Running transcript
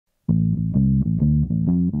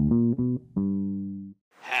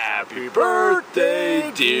Happy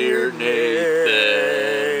birthday, dear Nate.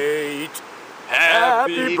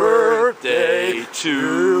 Happy birthday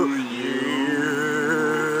to you.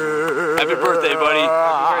 Happy birthday, buddy.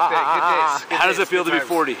 Happy birthday. Good days. How does it feel to be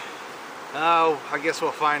 40? Oh, I guess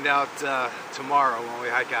we'll find out tomorrow when we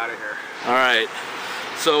hike out of here. All right.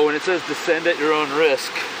 So when it says descend at your own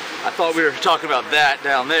risk, I thought we were talking about that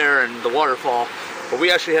down there and the waterfall, but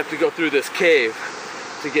we actually have to go through this cave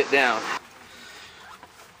to get down.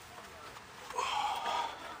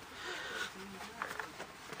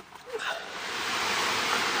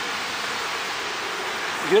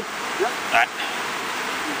 Good? Yep. All right.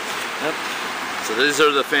 Yep. So these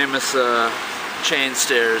are the famous chain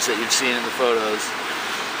stairs that you've seen in the photos.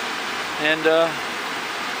 And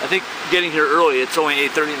I think getting here early, it's only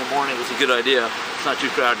 8:30 in the morning, was a good idea. It's not too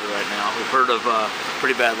crowded right now. We've heard of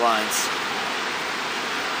pretty bad lines.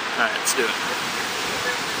 All right, let's do it.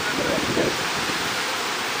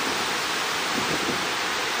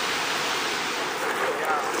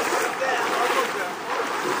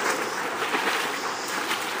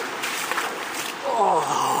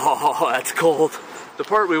 Oh, that's cold. The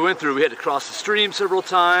part we went through, we had to cross the stream several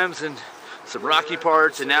times and some rocky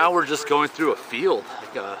parts, and now we're just going through a field,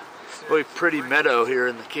 like a really pretty meadow here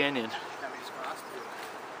in the canyon.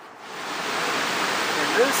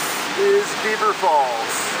 And this is Beaver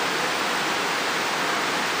Falls.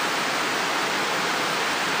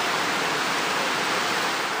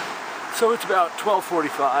 So it's about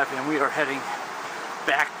 12:45 and we are heading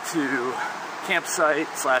back to campsite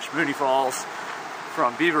 / Mooney Falls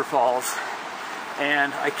from Beaver Falls,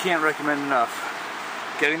 and I can't recommend enough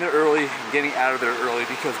getting there early and getting out of there early,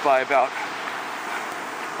 because by about,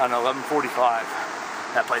 I don't know, 11:45,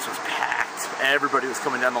 that place was packed. Everybody was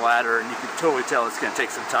coming down the ladder, and you could totally tell it's going to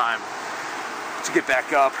take some time to get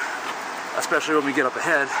back up, especially when we get up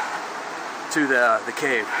ahead to the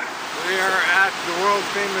cave. We are at the world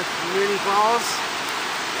famous Mooney Falls,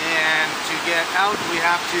 and to get out we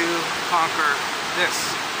have to conquer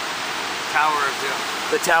this Tower of Doom.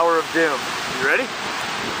 The Tower of Doom. You ready?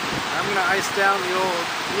 I'm going to ice down the old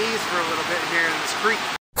knees for a little bit here in this creek.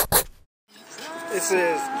 This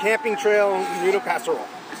is camping trail noodle casserole.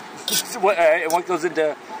 What goes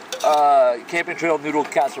into camping trail noodle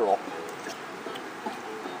casserole?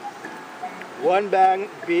 1 bag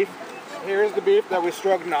beef. Here's the beef that we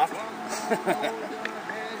stroganoff.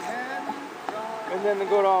 And then the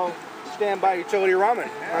good old standby utility ramen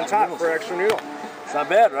on top for extra noodle. It's not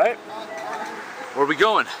bad, right? Where are we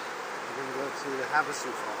going? We're going to go to the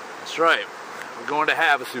Havasu Falls. That's right. We're going to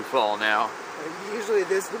Havasu Falls now. Are you usually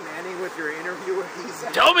this demanding with your interviewer?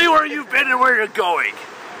 Tell me where you've been and where you're going.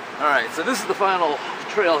 All right, so this is the final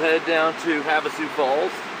trailhead down to Havasu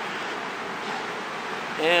Falls.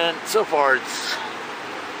 And so far it's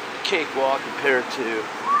a cakewalk compared to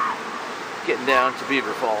getting down to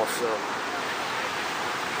Beaver Falls. So,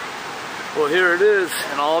 well, here it is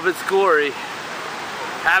in all of its glory.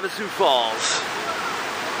 Havasu Falls.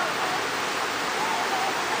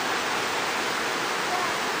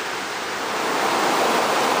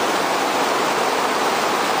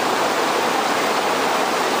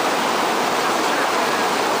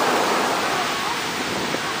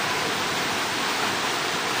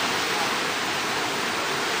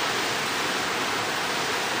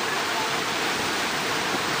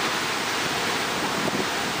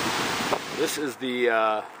 This is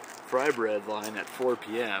the fry bread line at 4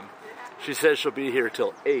 p.m. She says she'll be here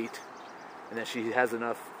till 8, and that she has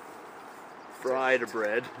enough fried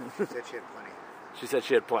bread. She said she had plenty. She said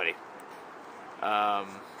she had plenty.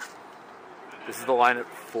 This is the line at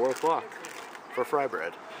 4 o'clock for fry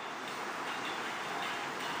bread.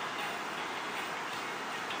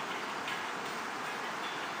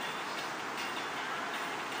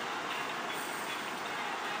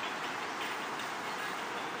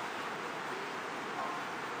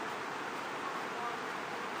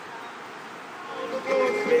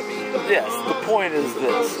 Yes, the point is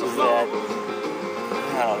this, is that,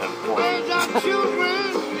 I don't have a point.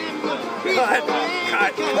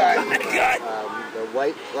 Cut. The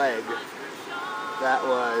white flag, that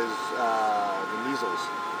was the measles.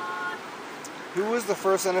 Who was the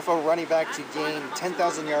first NFL running back to gain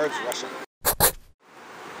 10,000 yards rushing?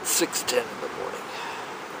 6:10 in the morning.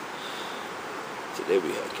 Today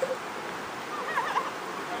we hike out.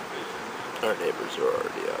 Our neighbors are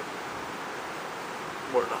already up.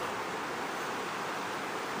 We're not.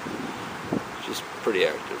 Just pretty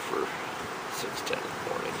active for 6:10 in the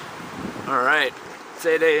morning. All right, it's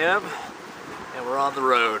 8 a.m. and we're on the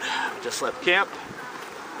road. We just left camp.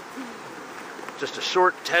 Just a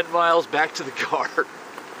short 10 miles back to the car.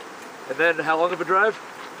 And then how long of a drive?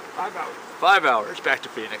 5 hours. 5 hours back to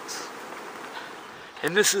Phoenix.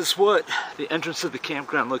 And this is what the entrance of the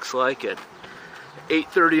campground looks like at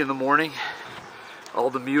 8:30 in the morning. All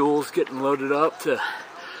the mules getting loaded up to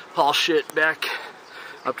haul shit back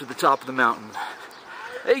up to the top of the mountain.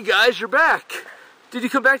 Hey guys, you're back. Did you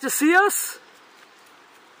come back to see us?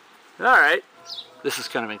 Alright. This is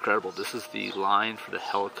kind of incredible. This is the line for the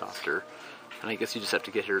helicopter. And I guess you just have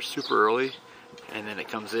to get here super early. And then it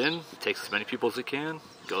comes in, takes as many people as it can,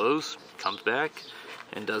 goes, comes back,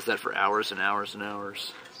 and does that for hours and hours and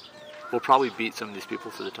hours. We'll probably beat some of these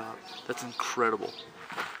people to the top. That's incredible.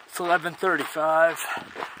 It's 11:35,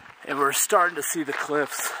 and we're starting to see the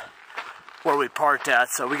cliffs where we parked at,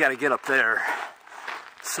 so we got to get up there.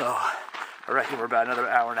 So I reckon we're about another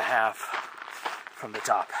hour and a half from the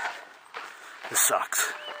top. This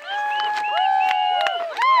sucks.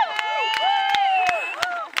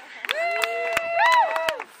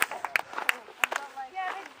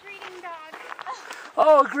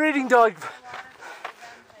 Oh, a greeting dog.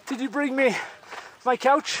 Did you bring me my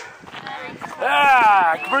couch?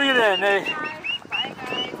 Ah, bring it in, eh?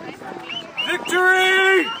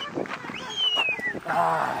 Victory!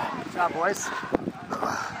 Ah, good job, boys.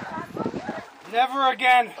 Never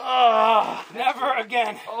again. Never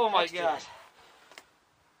again. Oh my God.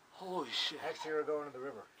 Holy shit. Next year we're going to the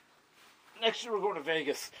river. Next year we're going to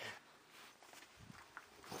Vegas.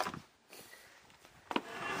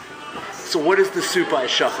 So what is the Supai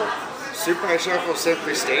Shuffle? Supai Shuffle,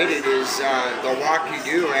 simply stated, is the walk you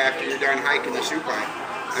do after you're done hiking the Supai.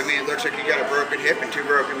 I mean, it looks like you got a broken hip and 2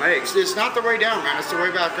 broken legs. It's not the way down, man. It's the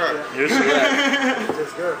way back up. Here's that.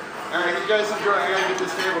 It's good. All right, you guys enjoy. I gotta get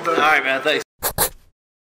this table done. All right, man. Thanks.